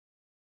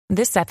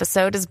This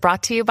episode is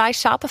brought to you by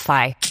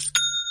Shopify.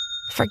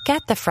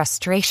 Forget the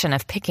frustration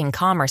of picking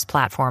commerce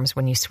platforms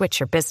when you switch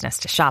your business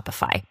to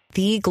Shopify,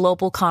 the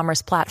global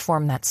commerce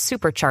platform that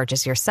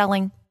supercharges your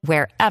selling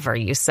wherever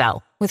you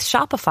sell. With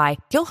Shopify,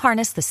 you'll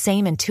harness the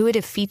same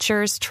intuitive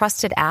features,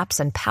 trusted apps,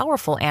 and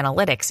powerful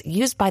analytics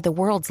used by the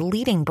world's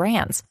leading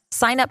brands.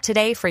 Sign up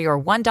today for your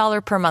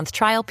 $1 per month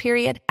trial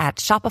period at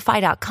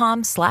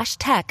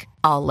shopify.com/tech,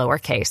 all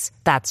lowercase.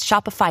 That's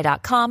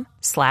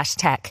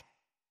shopify.com/tech.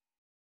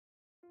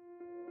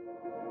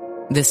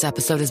 This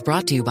episode is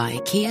brought to you by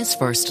Kia's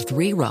first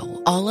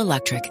 3-row,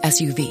 all-electric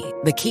SUV,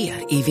 the Kia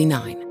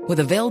EV9,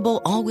 with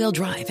available all-wheel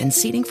drive and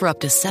seating for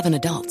up to 7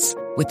 adults.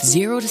 With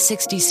 0 to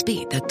 60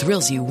 speed that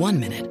thrills you 1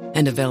 minute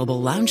and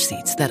available lounge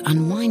seats that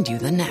unwind you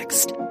the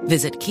next.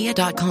 Visit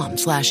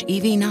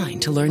kia.com/EV9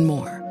 to learn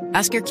more.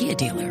 Ask your Kia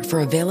dealer for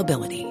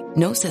availability.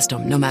 No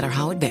system, no matter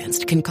how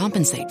advanced, can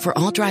compensate for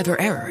all driver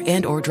error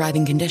and or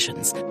driving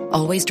conditions.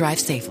 Always drive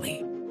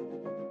safely.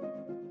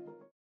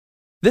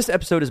 This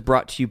episode is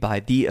brought to you by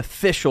the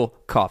official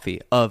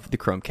coffee of the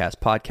Chromecast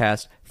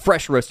podcast,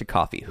 Fresh Roasted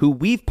Coffee, who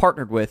we've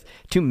partnered with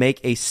to make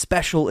a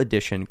special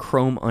edition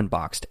Chrome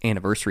Unboxed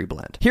anniversary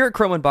blend. Here at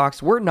Chrome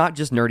Unboxed, we're not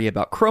just nerdy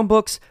about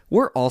Chromebooks,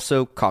 we're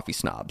also coffee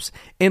snobs.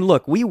 And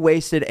look, we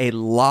wasted a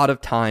lot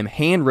of time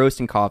hand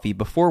roasting coffee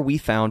before we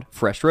found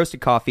Fresh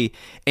Roasted Coffee,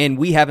 and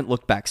we haven't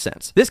looked back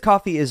since. This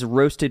coffee is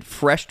roasted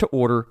fresh to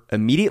order,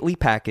 immediately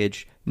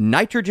packaged,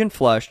 nitrogen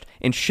flushed,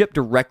 and shipped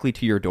directly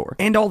to your door.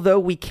 And although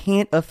we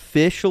can't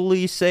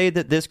officially say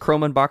that this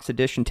Chrome Unboxed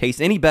edition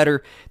tastes any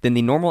better than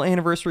the normal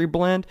anniversary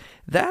blend,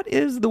 that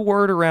is the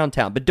word around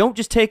town. But don't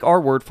just take our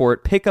word for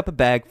it. Pick up a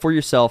bag for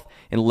yourself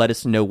and let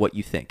us know what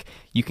you think.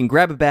 You can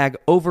grab a bag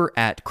over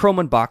at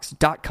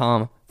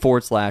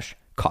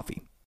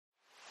chromeunboxed.com/coffee.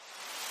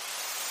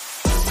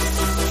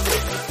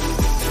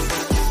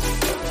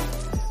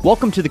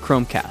 Welcome to the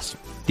Chromecast,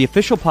 the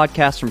official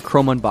podcast from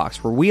Chrome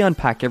Unboxed, where we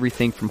unpack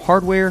everything from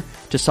hardware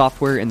to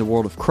software in the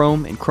world of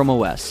Chrome and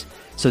ChromeOS,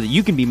 so that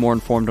you can be more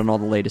informed on all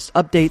the latest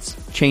updates,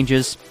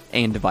 changes,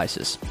 and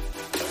devices.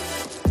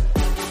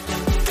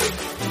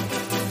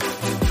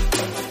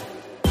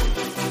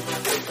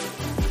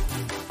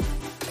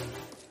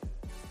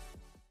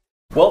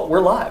 Well,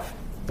 we're live.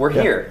 We're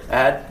here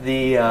at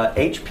the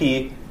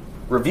HP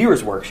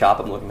Reviewers Workshop.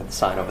 I'm looking at the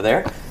sign over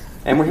there.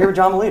 And we're here with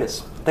John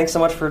Maletis. Thanks so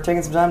much for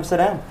taking some time to sit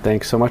down.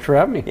 Thanks so much for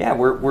having me. Yeah,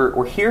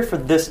 we're here for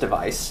this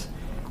device,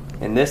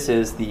 and this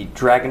is the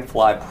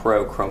Dragonfly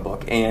Pro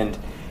Chromebook. And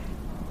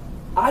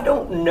I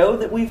don't know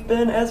that we've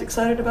been as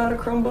excited about a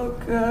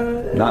Chromebook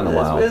Not in a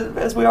while.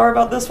 As we are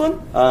about this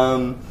one.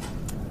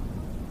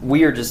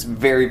 We are just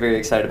very, very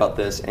excited about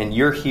this, and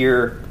you're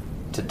here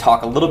to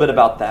talk a little bit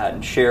about that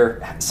and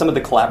share some of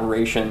the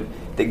collaboration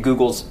that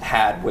Google's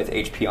had with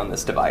HP on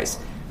this device.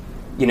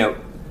 You know,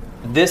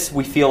 this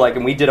we feel like,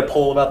 and we did a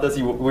poll about this,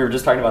 we were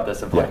just talking about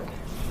this, of like,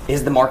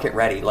 is the market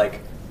ready? Like,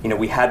 you know,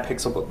 we had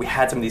Pixelbook, we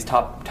had some of these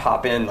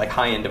top end, like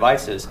high-end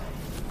devices,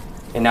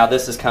 and now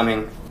this is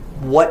coming.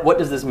 What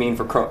does this mean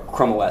for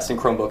Chrome OS and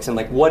Chromebooks, and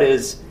like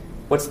what's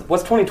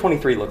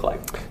 2023 look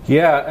like?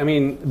 Yeah, I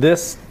mean,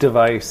 this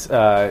device,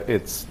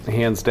 it's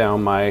hands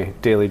down my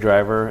daily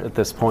driver at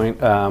this point,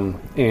 but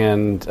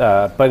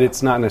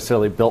it's not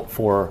necessarily built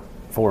for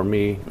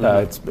me.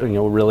 It's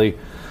really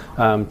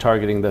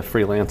targeting the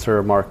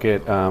freelancer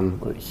market,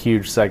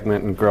 huge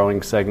segment and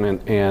growing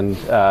segment, and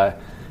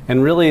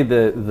really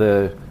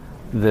the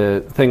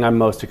thing I'm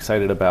most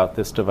excited about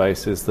this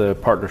device is the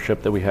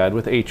partnership that we had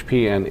with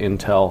HP and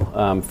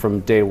Intel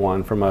from day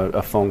one, from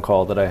a phone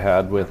call that I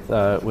had with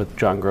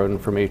John Groden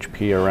from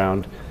HP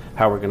around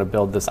how we're going to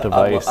build this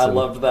device. I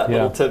loved that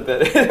little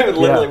tidbit. It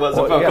literally was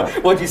a phone call.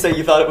 What did you say?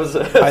 You thought it was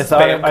a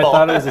spam call? I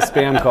thought it was a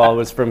spam call. It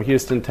was from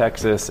Houston,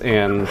 Texas,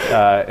 and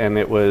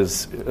it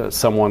was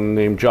someone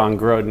named John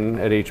Groden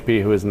at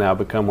HP, who has now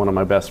become one of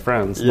my best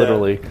friends,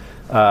 literally.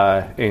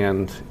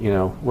 And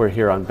we're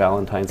here on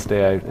Valentine's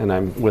Day, and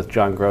I'm with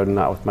John Groden,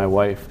 not with my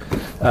wife.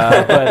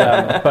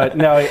 But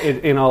no,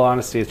 in all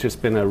honesty, it's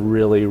just been a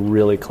really,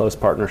 really close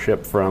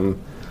partnership from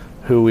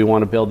who we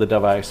want to build the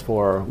device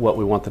for, what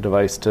we want the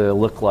device to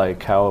look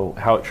like, how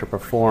it should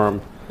perform.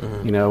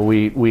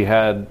 Mm-hmm. We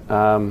had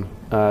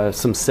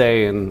some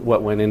say in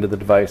what went into the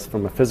device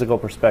from a physical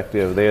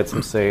perspective. They had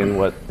some say in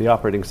what the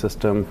operating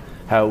system,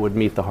 how it would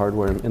meet the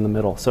hardware in the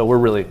middle. So we're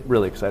really,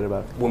 really excited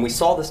about it. When we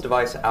saw this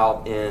device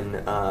out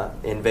in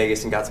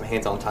Vegas and got some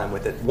hands-on time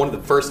with it, one of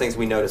the first things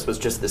we noticed was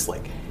just this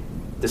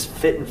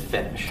fit and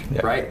finish,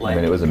 right? Like, I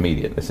mean, it was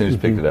immediate. As soon as you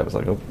picked it up, it was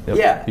like, oh, yep,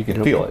 yeah, you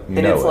can feel it. And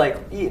it's like,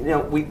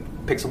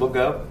 Pixelbook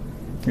Go.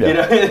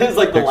 Yeah. It's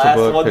like the last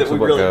one that we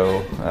really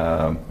Go,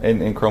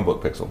 and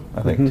Chromebook Pixel,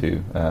 I think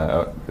too.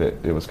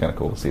 It was kind of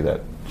cool to see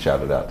that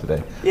shouted out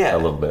today. Yeah. A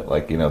little bit,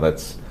 like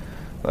that's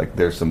like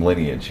there's some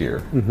lineage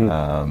here,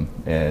 and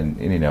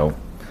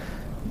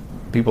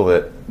people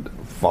that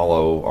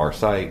follow our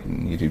site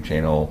and YouTube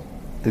channel,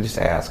 they just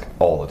ask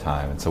all the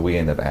time, and so we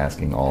end up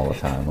asking all the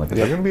time, like, is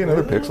there going to be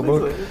another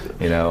Pixelbook?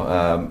 And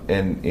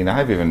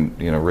I've even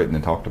written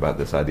and talked about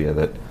this idea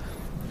that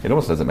it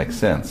almost doesn't make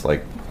sense.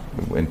 Like,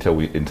 until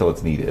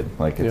it's needed.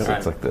 Like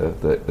it's like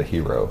the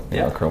hero,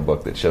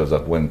 Chromebook that shows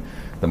up when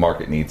the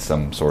market needs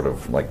some sort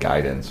of like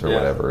guidance or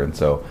whatever. And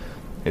so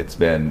it's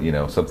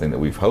been something that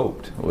we've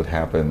hoped would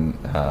happen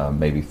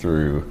maybe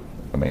through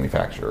a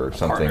manufacturer or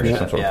something,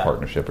 some sort of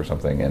partnership or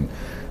something. And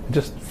it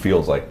just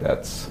feels like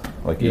that's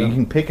like you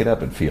can pick it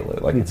up and feel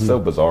it. Like it's so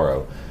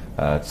bizarro.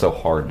 It's so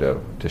hard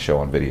to show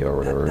on video or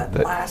whatever.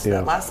 That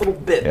last little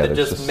bit that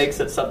just makes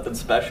it something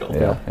special.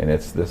 Yeah, and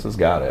this has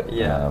got it.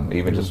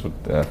 Even just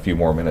with a few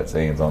more minutes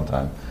hands-on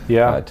time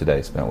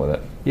today spent with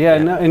it.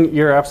 No, and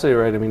you're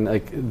absolutely right. I mean,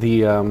 like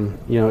the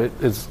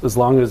as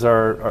long as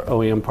our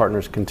OEM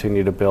partners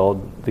continue to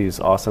build these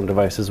awesome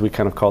devices, we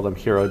kind of call them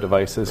hero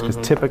devices because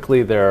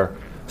typically they're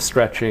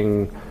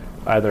stretching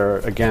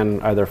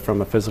either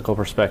from a physical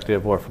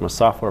perspective or from a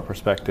software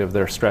perspective.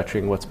 They're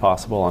stretching what's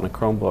possible on a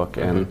Chromebook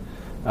and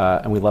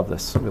we love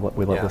this.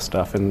 We love this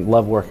stuff and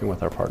love working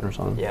with our partners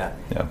on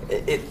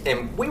it.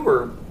 And we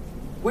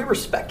were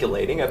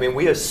speculating. I mean,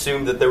 we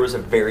assumed that there was a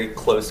very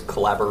close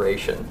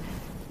collaboration,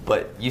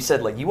 but you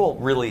said like you all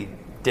really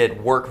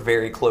did work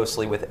very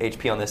closely with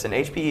HP on this. And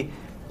HP,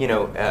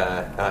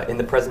 in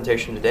the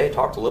presentation today,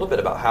 talked a little bit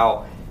about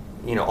how,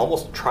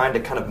 almost trying to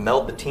kind of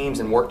meld the teams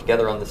and work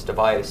together on this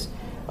device.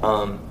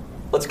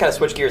 Let's kind of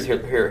switch gears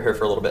here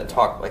for a little bit and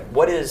talk like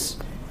what is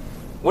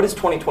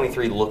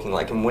 2023 looking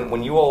like? And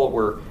when you all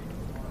were,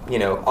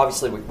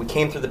 obviously we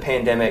came through the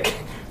pandemic.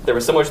 There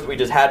was so much that we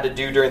just had to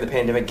do during the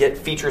pandemic, get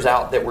features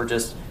out that were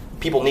just,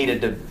 people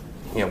needed to,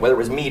 whether it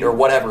was meet or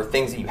whatever,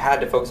 things that you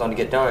had to focus on to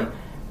get done.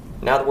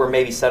 Now that we're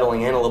maybe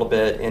settling in a little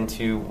bit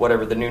into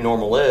whatever the new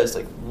normal is,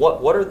 like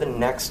what are the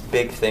next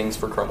big things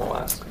for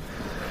ChromeOS?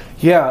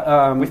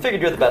 Yeah, we figured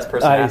you're the best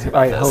person to ask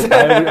about this. Hope,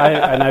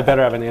 and I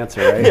better have an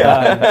answer,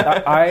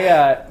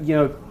 right?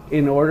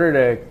 In order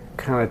to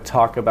kind of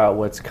talk about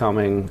what's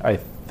coming, I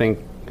think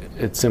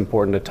it's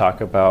important to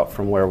talk about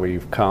from where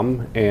we've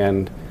come.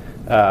 And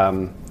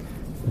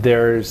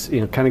there's,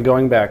 kind of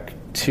going back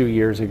 2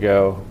 years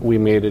ago, we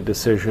made a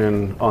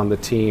decision on the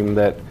team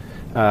that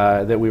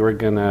we were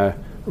going to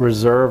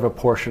reserve a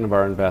portion of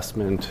our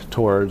investment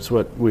towards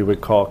what we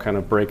would call kind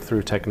of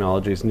breakthrough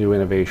technologies, new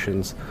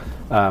innovations.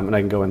 And I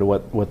can go into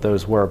what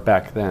those were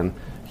back then.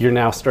 You're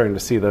now starting to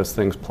see those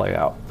things play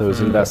out, those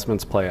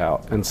investments play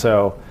out. And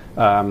so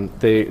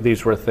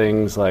these were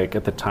things like,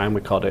 at the time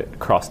we called it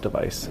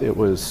cross-device. It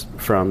was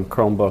from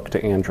Chromebook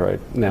to Android.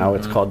 Now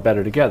it's called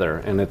Better Together,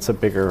 and it's a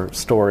bigger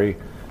story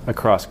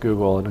across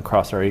Google and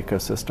across our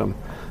ecosystem.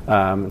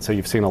 So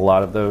you've seen a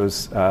lot of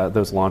those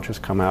launches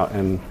come out,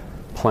 and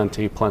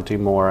plenty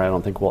more. I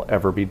don't think we'll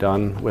ever be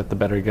done with the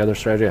Better Together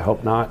strategy. I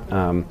hope not.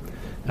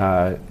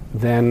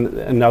 Then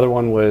another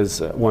one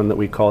was one that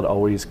we called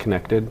Always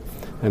Connected.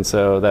 And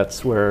so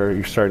that's where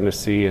you're starting to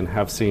see and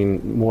have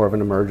seen more of an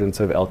emergence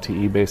of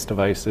LTE-based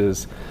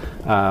devices,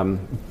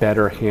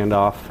 better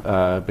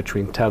handoff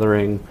between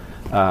tethering,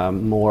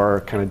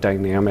 more kind of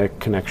dynamic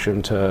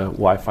connection to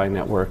Wi-Fi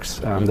networks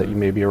that you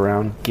may be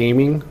around.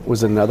 Gaming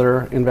was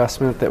another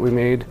investment that we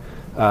made,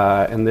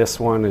 and this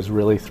one is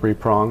really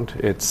three-pronged.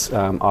 It's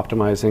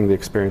optimizing the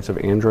experience of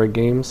Android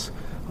games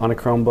on a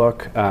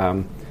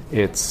Chromebook.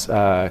 It's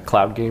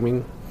cloud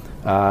gaming.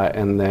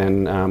 And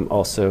then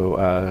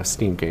also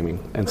Steam gaming.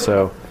 And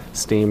so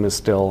Steam is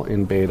still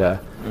in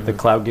beta. The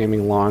cloud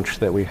gaming launch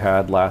that we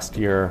had last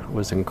year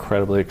was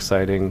incredibly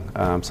exciting.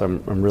 So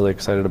I'm really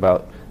excited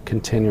about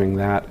continuing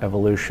that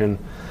evolution.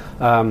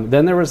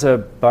 Then there was a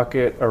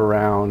bucket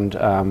around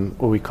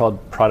what we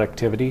called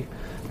productivity.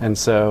 And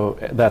so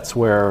that's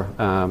where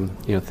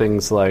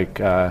things like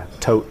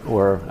Tote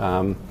or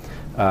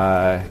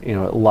a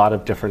lot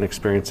of different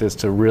experiences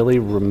to really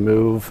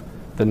remove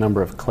the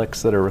number of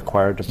clicks that are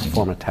required to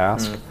perform a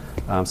task.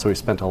 So we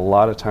spent a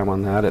lot of time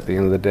on that. At the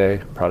end of the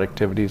day,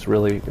 productivity is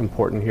really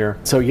important here.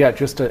 So yeah,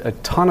 just a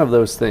ton of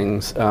those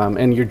things,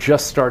 and you're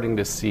just starting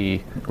to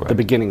see the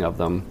beginning of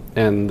them,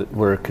 and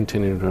we're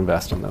continuing to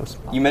invest in those.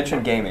 You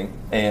mentioned gaming,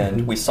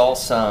 and we saw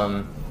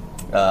some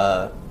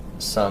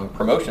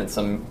promotions,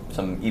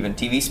 some even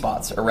TV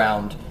spots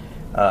around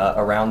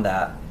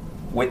that.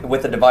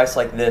 With a device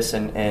like this,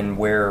 and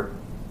where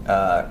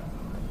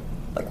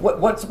like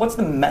what's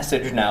the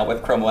message now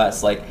with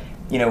ChromeOS? Like,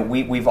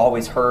 we've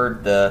always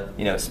heard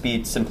the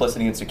speed,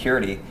 simplicity, and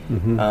security.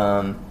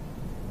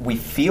 We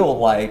feel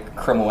like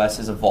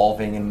ChromeOS is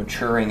evolving and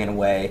maturing in a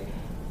way.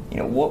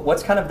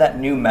 What's kind of that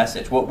new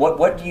message?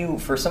 What do you,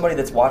 for somebody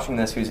that's watching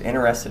this who's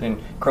interested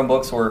in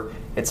Chromebooks, or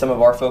it's some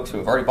of our folks who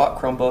have already bought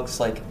Chromebooks,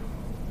 like,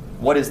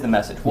 what is the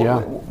message?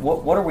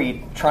 What are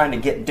we trying to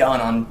get done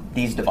on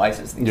these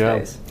devices these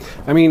days?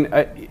 I mean,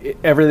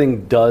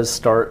 everything does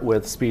start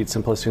with speed,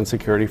 simplicity, and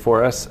security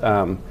for us.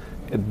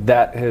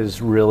 That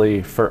has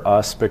really, for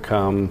us,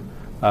 become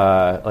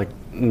like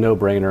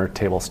no-brainer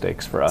table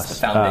stakes for us. It's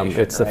the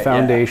foundation, it's the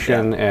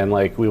foundation, and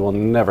like we will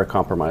never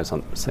compromise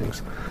on those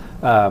things.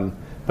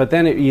 But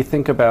then you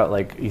think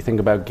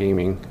about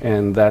gaming,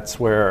 and that's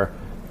where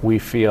we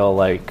feel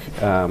like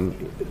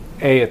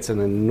it's an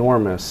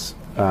enormous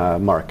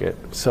market.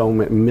 So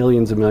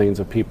millions and millions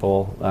of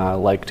people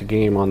like to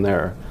game on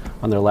their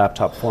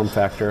laptop form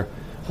factor.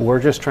 We're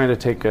just trying to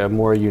take a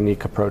more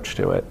unique approach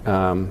to it,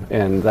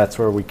 and that's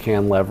where we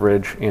can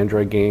leverage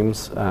Android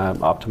games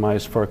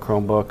optimized for a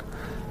Chromebook.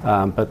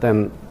 But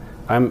then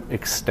I'm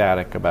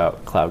ecstatic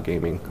about cloud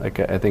gaming. Like,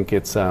 I think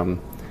it's going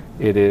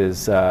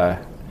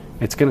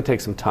to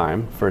take some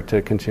time for it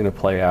to continue to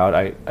play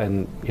out.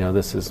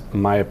 This is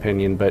my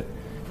opinion, but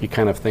you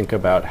kind of think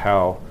about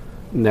how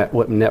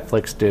what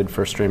Netflix did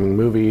for streaming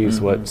movies,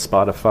 what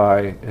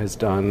Spotify has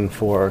done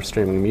for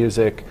streaming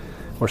music.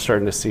 We're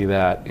starting to see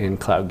that in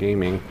cloud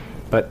gaming.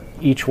 But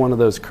each one of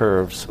those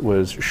curves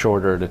was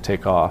shorter to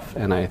take off,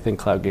 and I think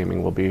cloud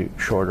gaming will be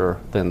shorter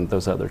than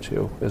those other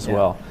two as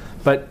well.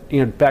 But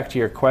back to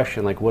your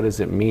question, like, what does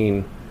it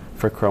mean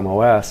for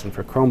ChromeOS and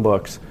for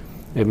Chromebooks?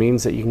 It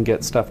means that you can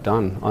get stuff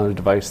done on a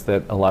device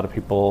that a lot of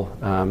people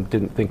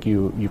didn't think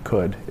you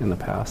could in the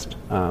past.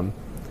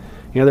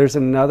 There's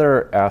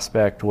another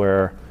aspect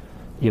where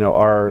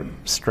our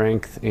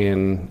strength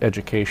in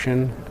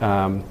education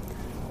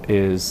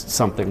is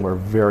something we're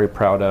very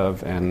proud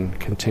of and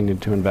continue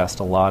to invest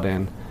a lot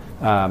in.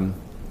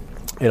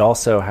 It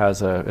also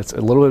has it's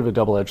a little bit of a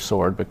double-edged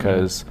sword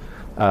because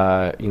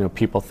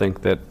people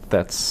think that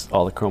that's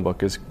all the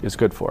Chromebook is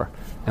good for,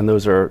 and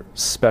those are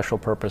special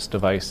purpose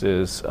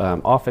devices,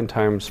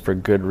 oftentimes for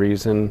good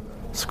reason.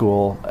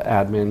 School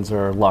admins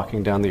are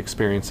locking down the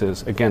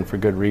experiences, again, for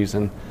good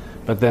reason,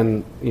 but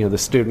then the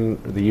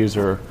student or the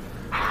user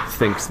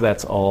thinks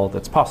that's all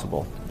that's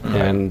possible.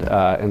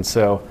 And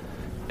so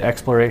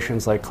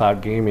explorations like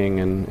cloud gaming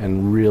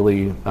and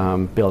really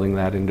building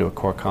that into a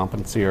core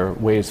competency are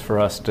ways for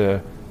us to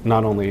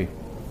not only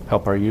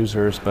help our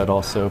users but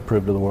also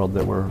prove to the world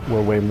that we're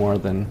way more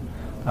than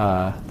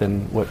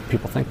what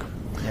people think.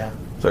 Yeah.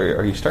 So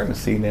are you starting to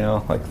see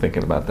now, like,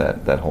 thinking about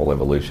that whole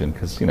evolution?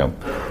 Because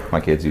my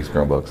kids use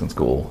Chromebooks in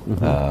school,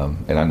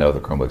 and I know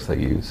the Chromebooks they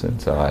use,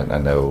 and so I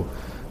know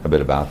a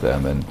bit about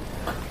them, and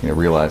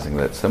realizing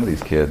that some of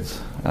these kids,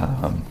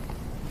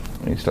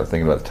 you start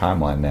thinking about the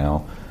timeline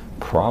now,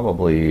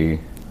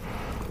 probably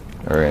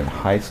are in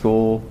high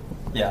school,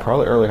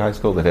 probably early high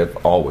school, that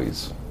have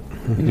always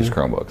used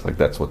Chromebooks. Like,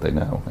 that's what they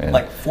know. And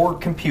like, for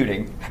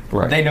computing,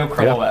 they know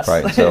Chrome OS.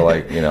 Right. So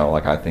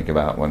like I think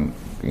about when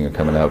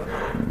coming up,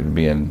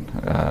 being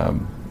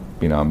I'm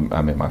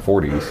in my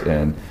 40s,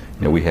 and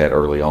we had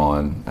early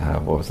on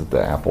what was it,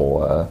 the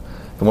Apple.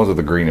 The ones with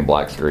the green and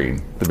black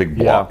screen, the big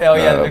block. Yeah. Oh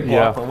yeah, the big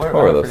block. What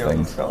were those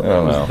things? I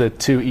don't know. The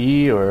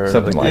 2E or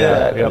something like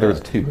that. There was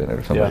 2 in it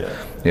or something.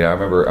 Yeah. I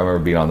remember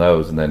being on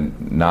those, and then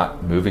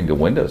not moving to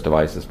Windows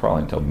devices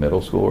probably until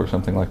middle school or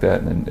something like that,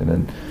 and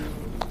then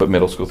but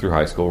middle school through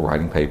high school,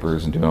 writing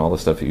papers and doing all the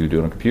stuff that you do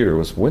on a computer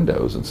was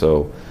Windows, and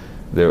so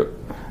there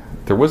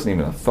wasn't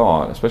even a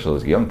thought, especially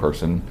as a young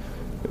person,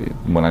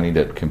 when I need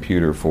a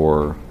computer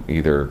for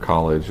either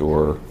college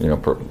or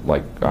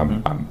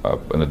I'm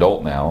an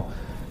adult now.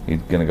 You're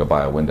going to go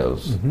buy a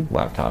Windows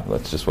laptop.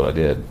 That's just what I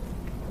did.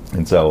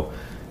 And so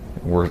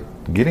we're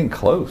getting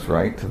close,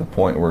 right, to the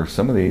point where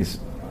some of these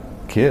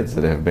kids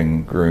that have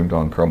been groomed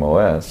on Chrome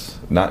OS,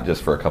 not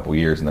just for a couple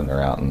years and then they're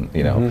out and,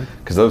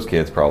 because those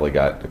kids probably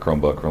got the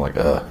Chromebook and were like,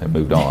 ugh, and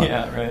moved on.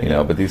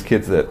 But these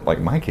kids that, like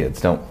my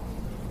kids,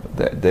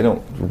 they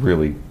don't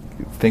really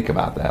think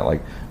about that.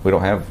 Like, we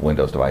don't have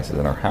Windows devices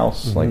in our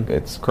house. Like,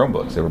 it's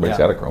Chromebooks. Everybody's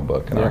got a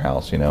Chromebook in our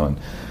house,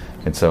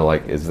 and so,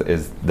 like,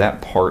 is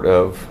that part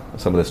of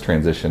some of this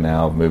transition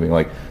now, moving,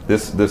 like,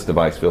 this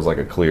device feels like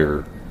a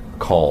clear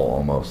call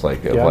almost,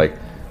 like,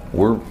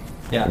 we're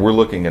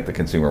looking at the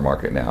consumer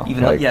market now.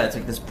 Even like, it's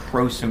like this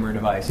prosumer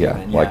device.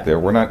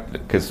 We're not,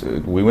 because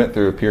we went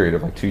through a period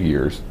of like 2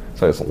 years,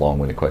 so that's a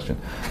long-winded question.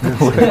 We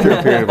went through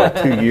a period of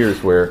like 2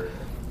 years where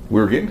we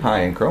were getting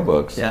high-end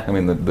Chromebooks. I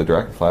mean, the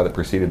Dragonfly that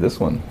preceded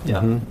this one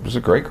was a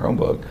great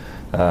Chromebook,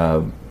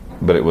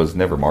 but it was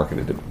never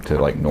marketed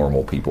to like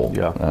normal people.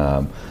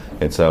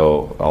 And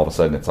so all of a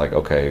sudden it's like,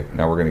 okay,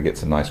 now we're going to get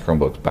some nice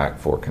Chromebooks back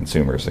for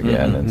consumers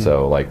again. And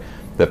so, like,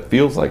 that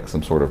feels like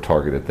some sort of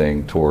targeted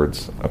thing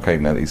towards, okay,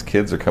 now these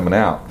kids are coming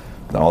out.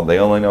 Now they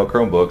only know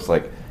Chromebooks.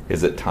 Like,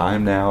 is it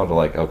time now to,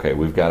 like, okay,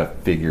 we've got to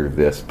figure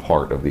this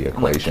part of the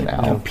equation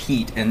out?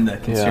 Compete in the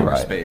consumer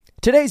space.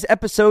 Today's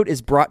episode is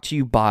brought to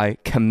you by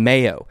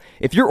Cameo.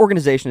 If your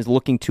organization is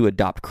looking to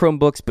adopt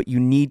Chromebooks, but you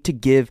need to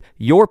give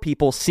your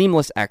people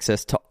seamless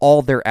access to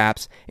all their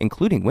apps,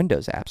 including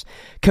Windows apps,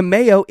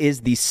 Cameo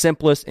is the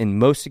simplest and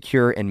most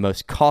secure and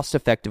most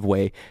cost-effective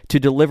way to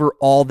deliver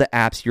all the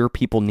apps your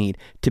people need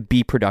to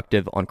be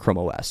productive on Chrome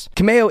OS.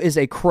 Cameo is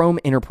a Chrome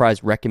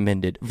Enterprise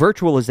recommended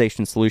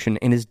virtualization solution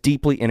and is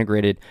deeply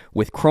integrated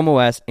with Chrome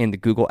OS and the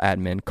Google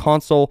Admin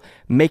Console,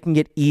 making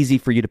it easy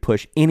for you to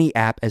push any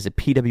app as a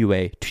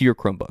PWA to your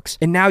Chromebooks.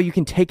 And now you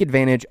can take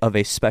advantage of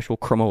a special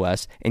Chrome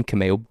OS and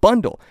Cameo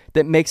bundle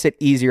that makes it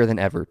easier than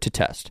ever to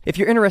test. If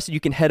you're interested,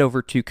 you can head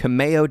over to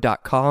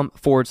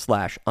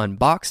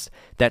cameo.com/unboxed.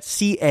 That's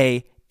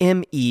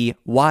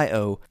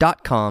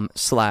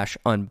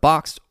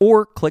cameo.com/unboxed,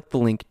 or click the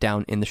link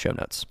down in the show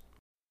notes.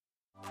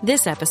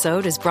 This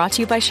episode is brought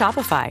to you by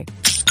Shopify.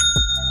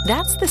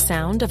 That's the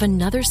sound of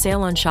another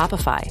sale on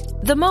Shopify.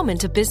 The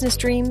moment a business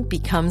dream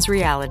becomes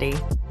reality.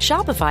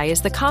 Shopify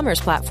is the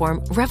commerce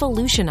platform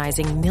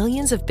revolutionizing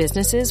millions of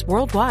businesses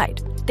worldwide.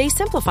 They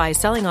simplify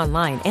selling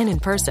online and in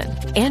person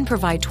and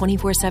provide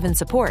 24/7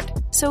 support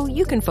so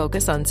you can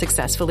focus on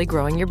successfully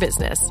growing your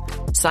business.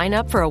 Sign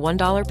up for a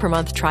 $1 per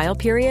month trial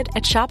period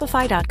at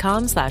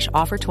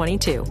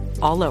shopify.com/offer22,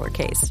 all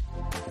lowercase.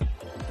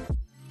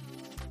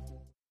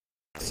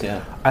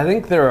 Yeah, I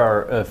think there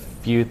are a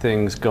few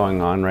things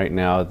going on right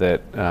now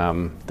that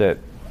that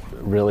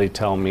really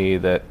tell me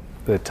that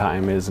the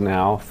time is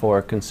now for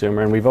a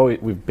consumer, and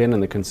we've been in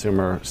the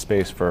consumer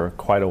space for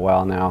quite a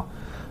while now.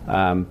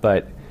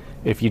 But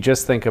if you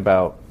just think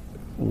about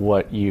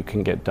what you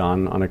can get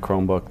done on a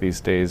Chromebook these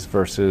days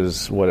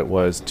versus what it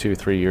was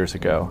 2-3 years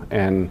ago,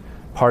 and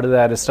part of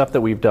that is stuff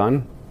that we've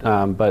done,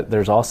 but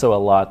there's also a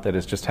lot that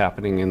is just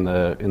happening in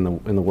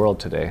the world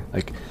today.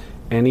 Like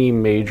any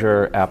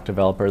major app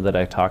developer that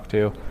I talk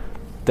to,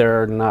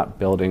 they're not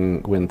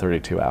building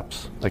Win32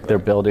 apps. Like they're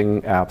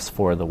building apps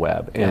for the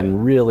web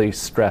and really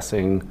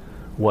stressing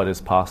what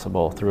is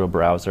possible through a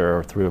browser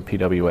or through a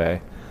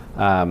PWA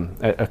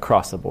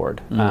across the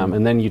board.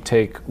 And then you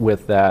take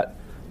with that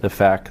the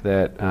fact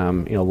that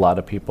a lot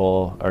of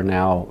people are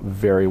now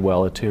very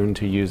well attuned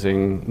to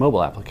using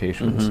mobile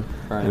applications.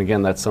 And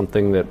again, that's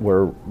something that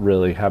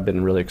have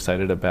been really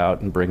excited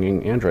about, and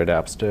bringing Android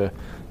apps to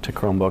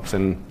Chromebooks,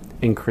 and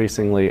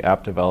increasingly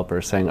app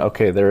developers saying,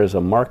 okay, there is a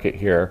market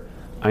here,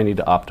 I need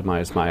to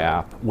optimize my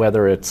app,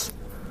 whether it's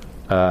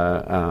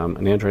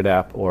an Android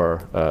app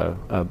or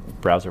a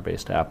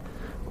browser-based app.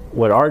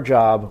 What our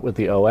job with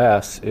the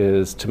OS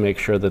is to make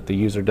sure that the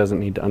user doesn't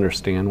need to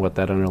understand what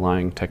that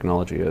underlying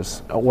technology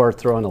is, or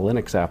throw in a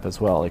Linux app as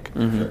well.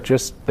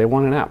 Just they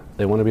want an app,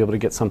 they want to be able to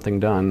get something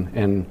done.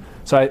 And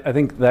so I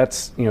think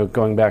that's,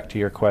 going back to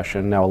your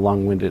question, now a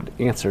long-winded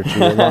answer to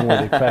your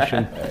long-winded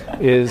question,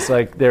 is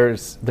like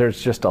there's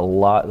just a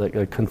lot, like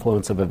a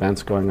confluence of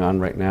events going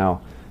on right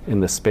now in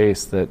the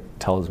space that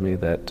tells me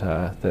that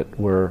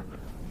we're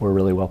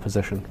really well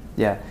positioned.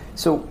 Yeah.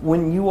 So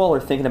when you all are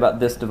thinking about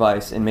this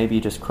device, and maybe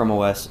just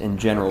ChromeOS in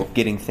general,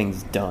 getting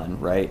things done,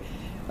 right?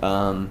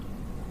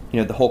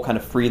 The whole kind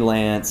of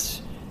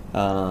freelance,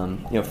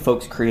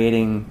 folks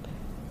creating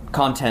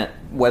content,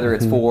 whether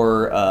it's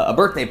for a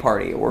birthday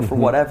party or for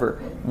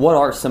whatever. What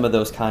are some of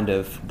those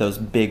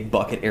big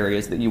bucket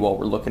areas that you all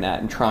were looking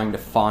at and trying to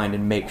find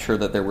and make sure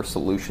that there were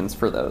solutions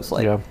for those?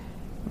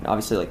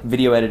 Obviously, like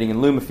video editing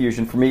and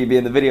LumaFusion, for me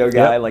being the video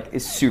guy,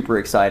 is super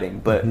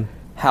exciting. But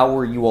how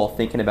were you all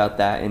thinking about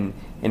that, and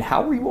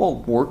how were you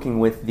all working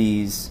with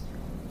these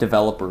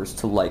developers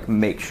to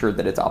make sure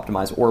that it's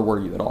optimized, or were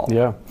you at all?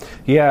 Yeah.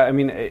 I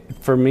mean,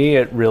 for me,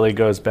 it really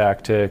goes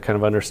back to kind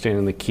of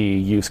understanding the key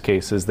use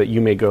cases that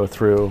you may go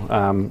through,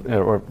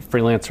 or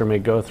freelancer may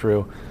go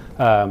through.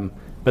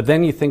 But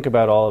then you think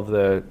about all of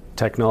the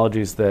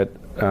technologies that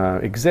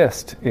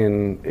exist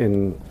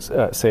in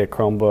say, a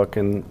Chromebook,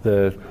 and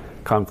the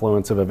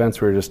confluence of events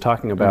we were just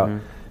talking about.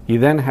 You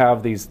then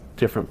have these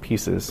different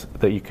pieces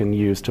that you can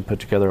use to put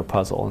together a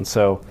puzzle. And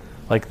so,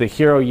 like the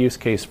hero use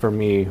case for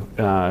me,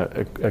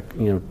 to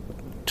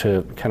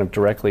kind of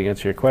directly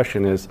answer your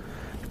question, is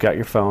you've got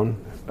your phone.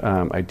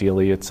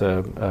 Ideally, it's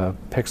a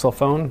Pixel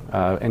phone,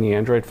 any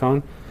Android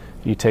phone.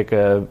 You take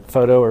a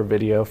photo or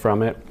video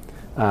from it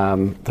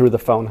through the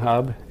phone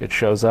hub. It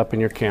shows up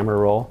in your camera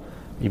roll.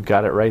 You've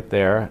got it right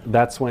there.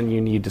 That's when you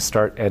need to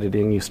start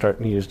editing. You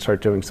need to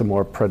start doing some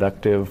more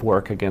productive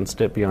work against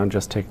it beyond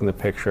just taking the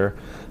picture.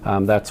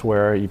 That's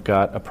where you've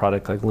got a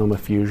product like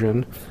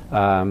LumaFusion.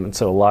 And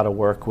so a lot of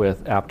work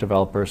with app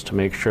developers to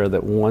make sure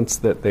that once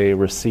that they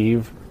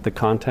receive the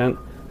content,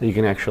 that you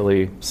can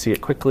actually see it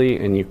quickly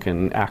and you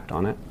can act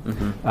on it.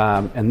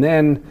 And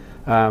then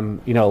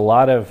a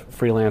lot of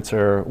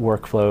freelancer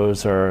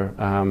workflows are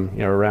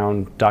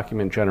around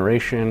document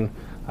generation,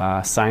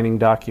 signing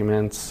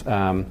documents,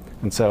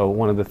 and so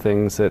one of the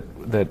things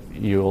that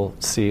you'll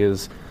see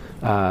is,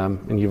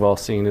 and you've all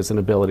seen, is an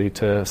ability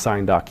to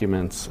sign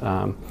documents,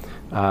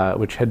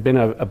 which had been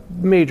a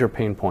major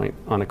pain point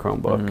on a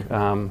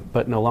Chromebook,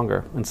 but no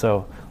longer. And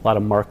so a lot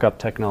of markup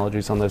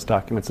technologies on those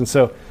documents. And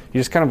so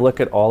you just kind of look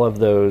at all of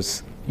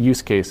those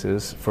use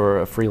cases for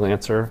a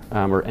freelancer,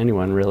 or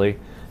anyone really,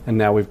 and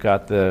now we've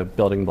got the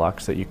building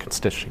blocks that you can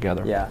stitch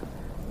together. Yeah.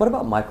 What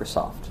about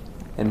Microsoft?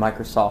 And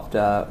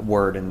Microsoft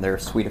Word and their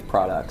suite of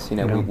products.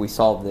 We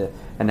saw the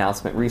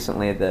announcement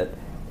recently that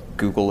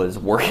Google is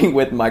working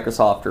with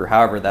Microsoft, or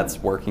however that's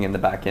working in the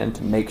back end,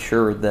 to make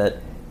sure that,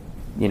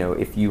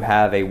 if you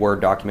have a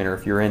Word document, or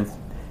if you're in,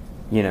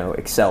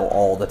 Excel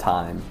all the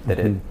time, that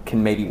it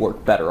can maybe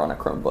work better on a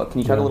Chromebook.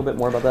 Can you talk a little bit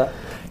more about that?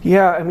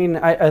 Yeah, I mean,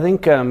 I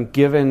think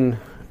given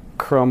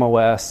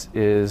ChromeOS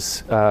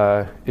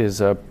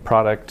is a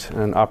product,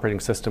 an operating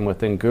system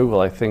within Google,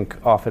 I think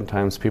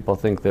oftentimes people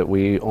think that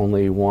we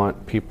only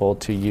want people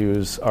to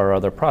use our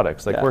other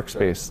products, like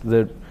Workspace.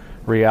 Sure. The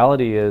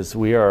reality is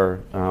we are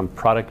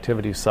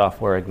productivity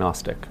software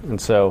agnostic.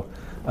 And so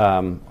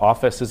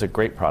Office is a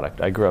great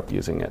product. I grew up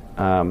using it.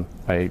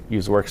 I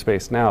use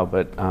Workspace now,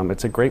 but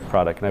it's a great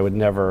product, and I would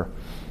never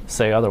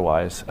say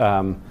otherwise.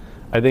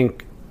 I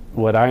think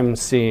what I'm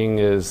seeing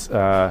is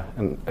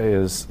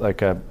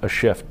like a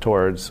shift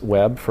towards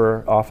web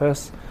for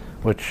Office,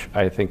 which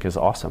I think is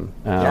awesome.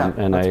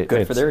 And that's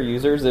good for their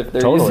users if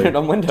they're using it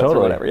on Windows or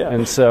whatever. Yeah.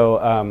 And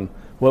so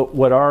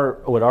what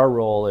our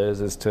role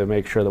is to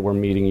make sure that we're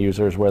meeting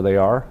users where they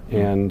are,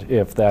 and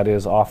if that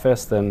is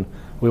Office, then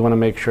we want to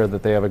make sure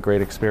that they have a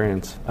great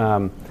experience.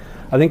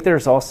 I think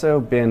there's also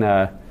been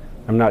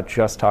I'm not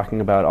just talking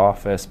about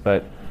Office,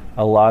 but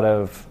a lot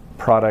of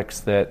products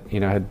that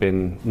had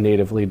been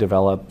natively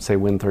developed, say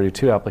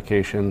Win32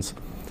 applications.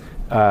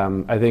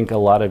 I think a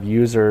lot of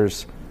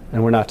users,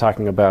 and we're not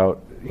talking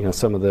about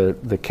some of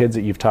the kids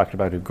that you've talked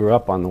about who grew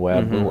up on the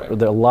web.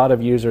 A lot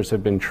of users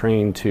have been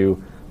trained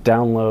to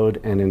download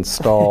and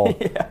install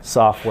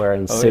software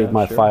and save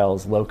my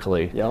files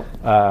locally. Yep.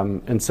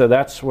 And so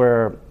that's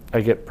where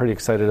I get pretty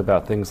excited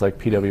about things like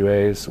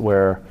PWAs,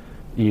 where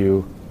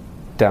you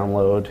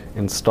download,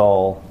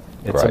 install.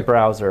 It's a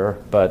browser,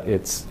 but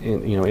it's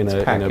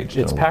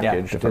it's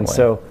packaged, and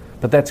so.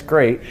 But that's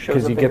great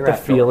because you get the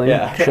feeling.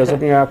 It shows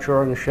up in your app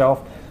drawer on the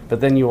shelf. But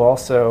then you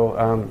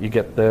also you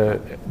get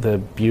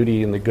the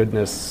beauty and the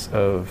goodness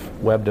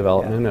of web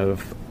development,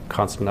 of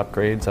constant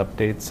upgrades,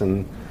 updates,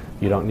 and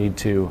you don't need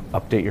to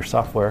update your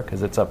software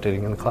because it's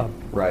updating in the cloud.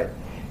 Right.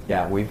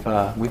 Yeah, we've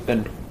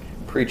been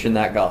preaching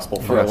that gospel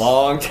for a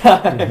long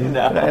time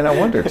now. And I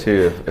wonder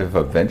too if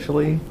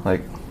eventually,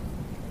 like,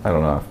 I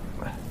don't know.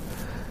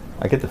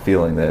 I get the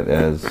feeling that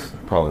as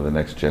probably the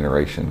next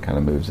generation kind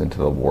of moves into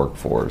the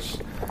workforce,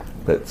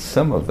 that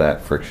some of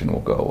that friction will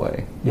go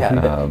away.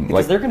 Yeah,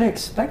 because they're going to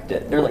expect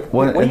it. They're like,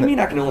 what do you mean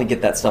I can only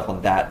get that stuff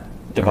on that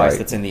device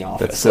that's in the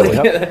office? That's silly.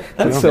 That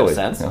doesn't silly. make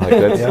sense. Like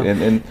that's,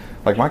 and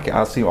like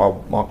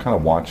I'll kind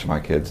of watch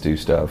my kids do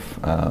stuff,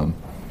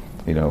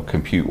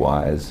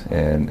 compute-wise,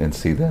 and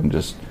see them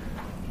just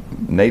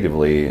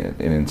natively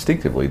and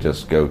instinctively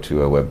just go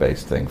to a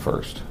web-based thing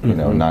first.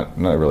 Not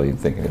really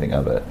think anything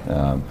of it.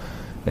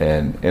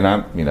 And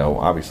I'm,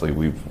 obviously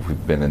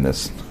we've been in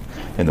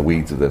the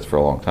weeds of this for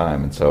a long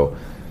time, and so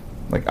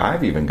like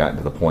I've even gotten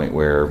to the point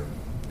where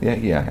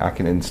I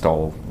can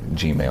install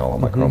Gmail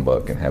on my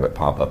Chromebook and have it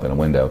pop up in a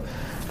window.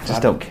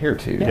 Just don't care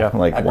to.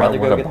 Like why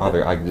would I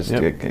bother? I can just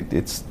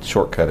it's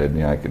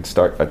shortcutted. I could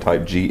I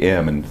type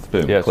GM and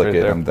boom, click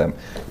it, and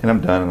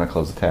I'm done, and I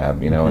close the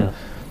tab. And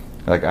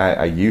like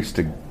I used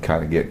to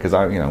kind of get, because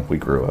we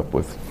grew up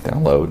with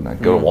download, and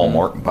I'd go to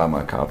Walmart and buy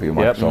my copy of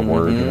Microsoft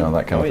Word,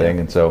 that kind of thing,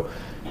 and so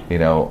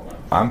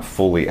I'm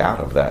fully out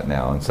of that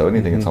now, and so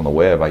anything that's on the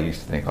web, I used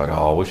to think like,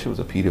 I wish it was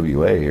a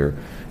PWA, or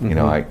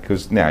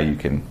because now you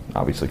can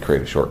obviously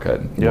create a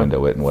shortcut and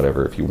window it and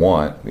whatever if you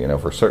want,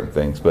 for certain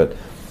things, but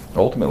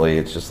ultimately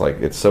it's just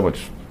like it's so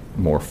much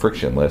more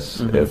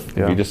frictionless if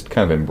you just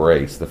kind of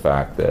embrace the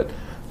fact that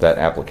that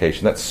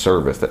application, that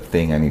service, that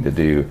thing I need to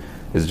do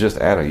is just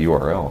add a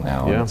URL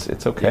now. And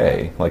it's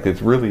okay. Like it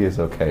really is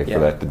okay for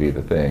that to be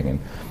the thing,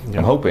 and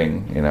I'm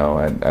hoping,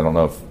 I don't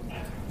know if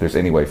there's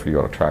any way for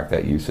you to track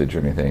that usage or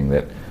anything,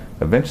 that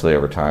eventually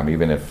over time,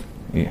 even if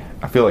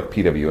I feel like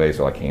PWAs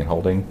are like hand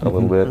holding a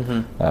little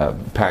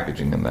bit,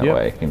 packaging them that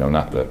way,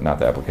 not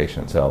the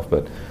application itself,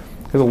 but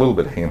there's a little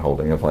bit of hand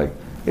holding of like,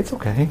 it's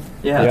okay.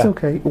 It's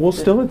okay. We'll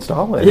still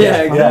install it.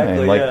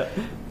 Exactly. Like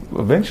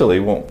eventually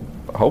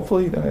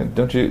hopefully,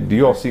 do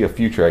you all see a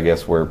future, I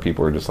guess, where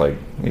people are just like,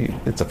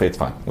 it's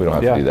fine. We don't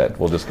have to do that.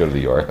 We'll just go to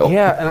the URL.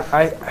 Yeah, and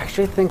I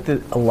actually think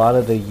that a lot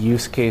of the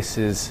use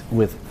cases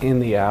within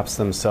the apps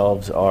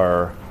themselves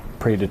are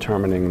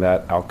predetermining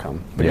that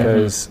outcome.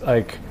 Because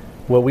like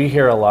what we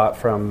hear a lot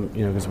from,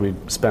 because we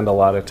spend a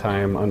lot of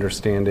time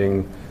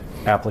understanding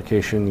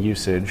application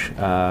usage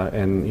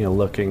and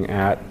looking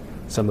at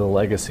some of the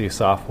legacy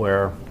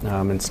software,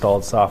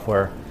 installed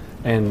software.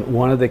 And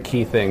one of the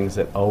key things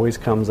that always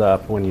comes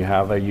up when you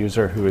have a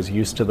user who is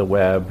used to the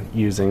web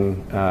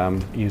using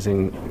kind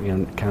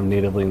of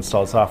natively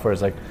installed software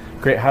is like,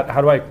 great,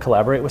 how do I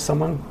collaborate with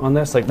someone on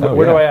this? Like,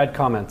 where do I add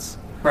comments?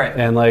 Right.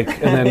 And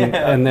like,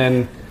 and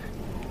then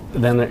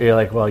you're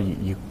like, well,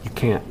 you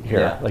can't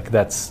here. Like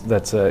that's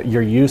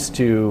you're used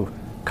to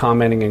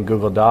commenting in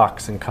Google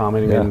Docs and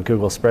commenting in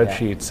Google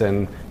Spreadsheets,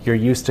 and you're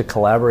used to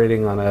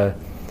collaborating on a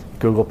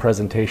Google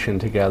presentation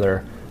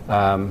together.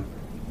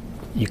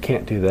 You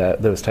can't do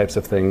those types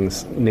of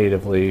things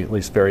natively, at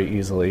least very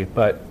easily.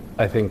 But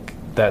I think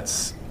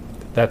that's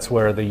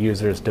where the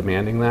user is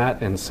demanding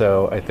that, and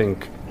so I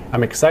think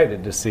I'm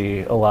excited to see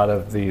a lot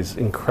of these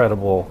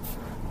incredible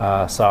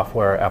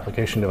software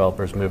application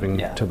developers moving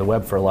to the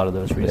web for a lot of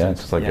those reasons. Yeah,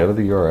 it's just like go to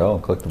the URL,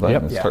 click the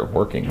button, and start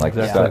working. Like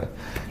that.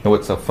 And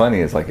what's so funny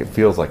is like it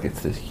feels like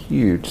it's this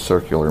huge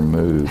circular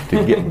move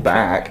to get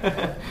back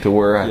to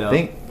where I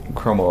think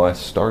ChromeOS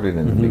started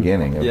in the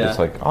beginning. It was just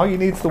like, all you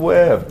need is the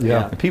web.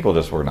 And people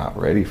just were not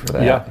ready for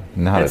that.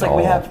 Not it's at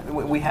like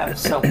all. We have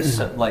so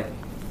like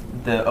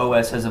the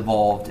OS has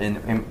evolved,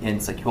 and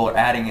it's like people are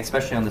adding,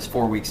 especially on this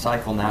 4-week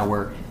cycle now,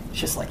 where it's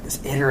just like this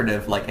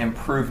iterative like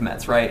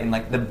improvements, right? And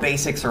like the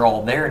basics are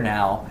all there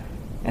now,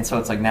 and so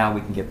it's like now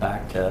we can get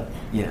back to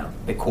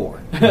the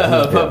core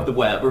of the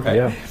web,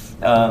 right?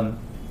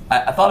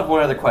 I thought of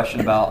one other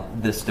question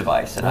about this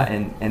device,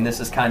 and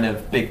this is kind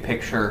of big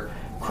picture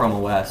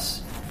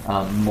ChromeOS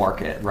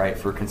market, right,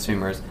 for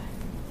consumers.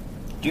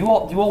 Do you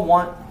all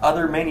want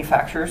other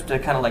manufacturers to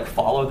kind of like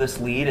follow this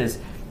lead? As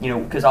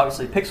because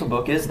obviously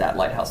Pixelbook is that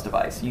lighthouse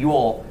device. You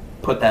all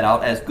put that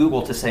out as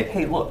Google to say,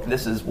 hey, look,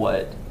 this is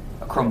what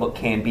a Chromebook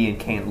can be and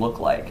can look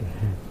like.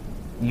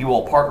 Mm-hmm. You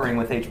all partnering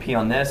with HP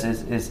on this,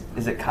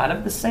 is it kind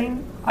of the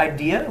same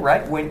idea,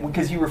 right?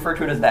 Because you refer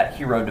to it as that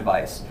hero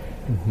device.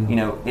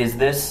 Mm-hmm. Is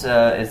this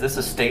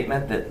a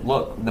statement that,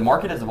 look, the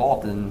market has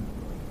evolved and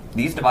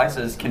these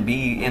devices can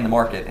be in the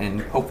market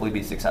and hopefully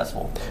be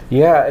successful?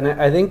 Yeah, and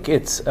I think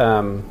it's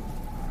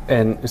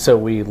and so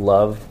we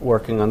love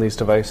working on these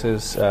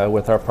devices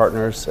with our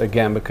partners,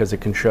 again, because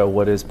it can show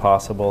what is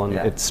possible and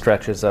it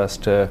stretches us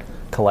to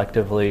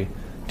collectively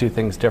do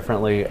things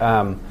differently.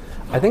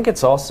 I think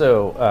it's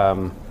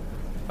also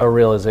a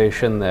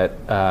realization that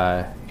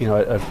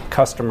a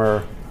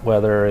customer,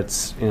 whether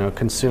it's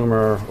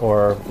consumer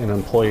or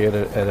employee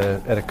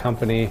at a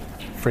company,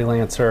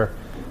 freelancer,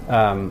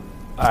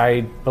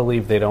 I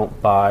believe they don't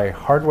buy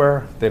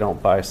hardware, they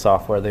don't buy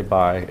software, they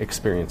buy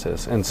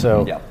experiences. And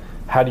so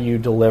how do you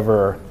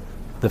deliver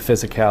the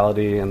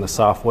physicality and the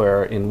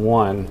software in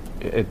one?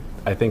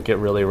 I think it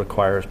really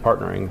requires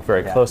partnering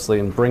very closely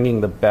and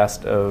bringing the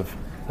best of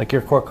like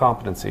your core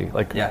competency.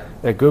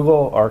 At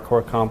Google, our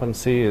core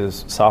competency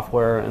is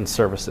software and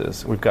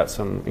services. We've got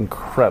some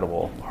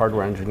incredible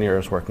hardware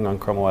engineers working on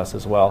ChromeOS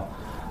as well.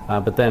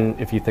 But then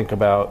if you think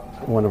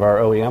about one of our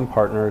OEM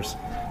partners,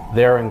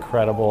 they're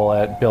incredible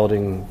at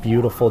building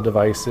beautiful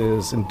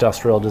devices,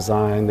 industrial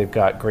design, they've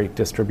got great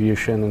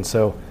distribution. And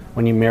so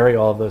when you marry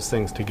all of those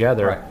things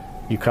together,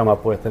 you come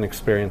up with an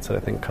experience that I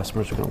think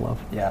customers are going to love.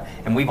 Yeah,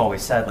 and we've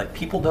always said, like,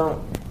 people don't,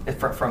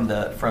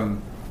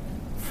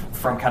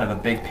 from kind of a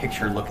big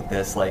picture look at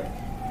this, like,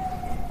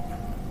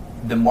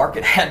 the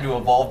market had to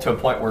evolve to a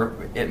point where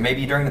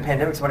maybe during the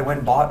pandemic somebody went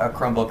and bought a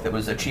Chromebook that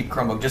was a cheap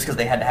Chromebook just because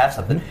they had to have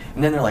something. Mm-hmm.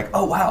 And then they're like,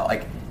 oh wow,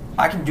 like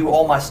I can do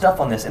all my stuff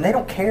on this. And they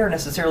don't care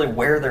necessarily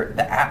where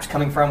the app's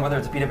coming from, whether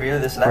it's a PWA or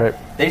this or that. Right.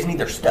 They just need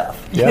their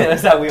stuff. Yeah,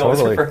 that's how we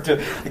always refer to it.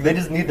 Like, they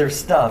just need their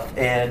stuff.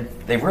 And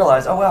they've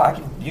realized, oh wow, I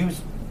can use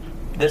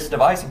this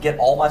device and get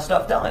all my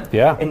stuff done.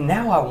 Yeah. And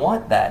now I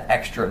want that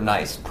extra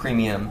nice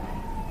premium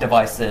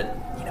device that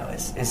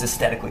is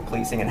aesthetically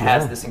pleasing and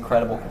has this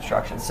incredible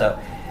construction. So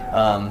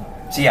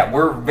yeah,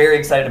 we're very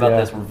excited about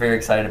this. We're very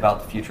excited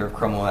about the future of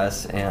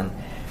ChromeOS, and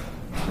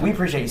we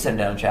appreciate you sitting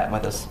down and chatting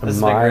with us. This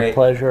has been great. My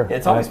pleasure.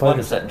 It's always fun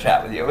to sit and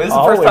chat with you. It was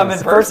always. The first time in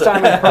person. First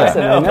time in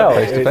person. I know.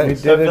 Face to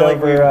face. We did it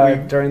over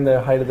during the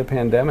height of the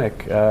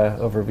pandemic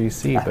over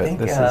VC. I think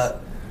this is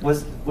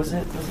was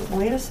it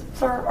Maletis?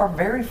 It's our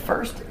very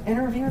first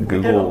interview.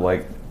 Google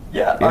our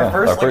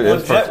first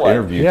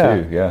interview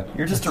too. Yeah,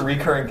 you're just a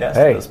recurring guest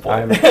at this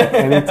point.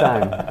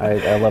 Anytime.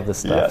 I love this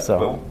stuff.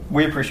 So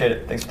we appreciate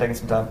it. Thanks for taking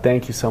some time.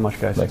 Thank you so much,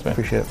 guys. Thanks, man.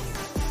 Appreciate it.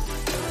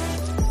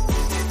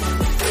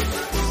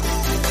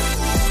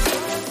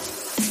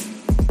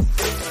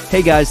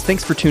 Hey guys,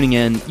 thanks for tuning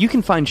in. You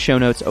can find show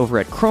notes over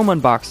at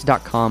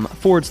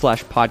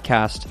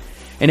chromeunboxed.com/podcast.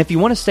 And if you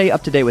want to stay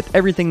up to date with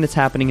everything that's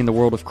happening in the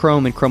world of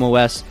Chrome and Chrome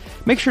OS,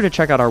 make sure to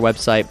check out our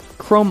website,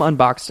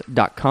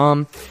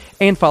 chromeunboxed.com,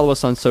 and follow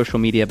us on social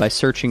media by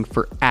searching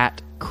for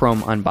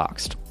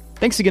 @ChromeUnboxed.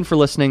 Thanks again for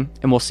listening,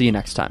 and we'll see you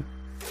next time.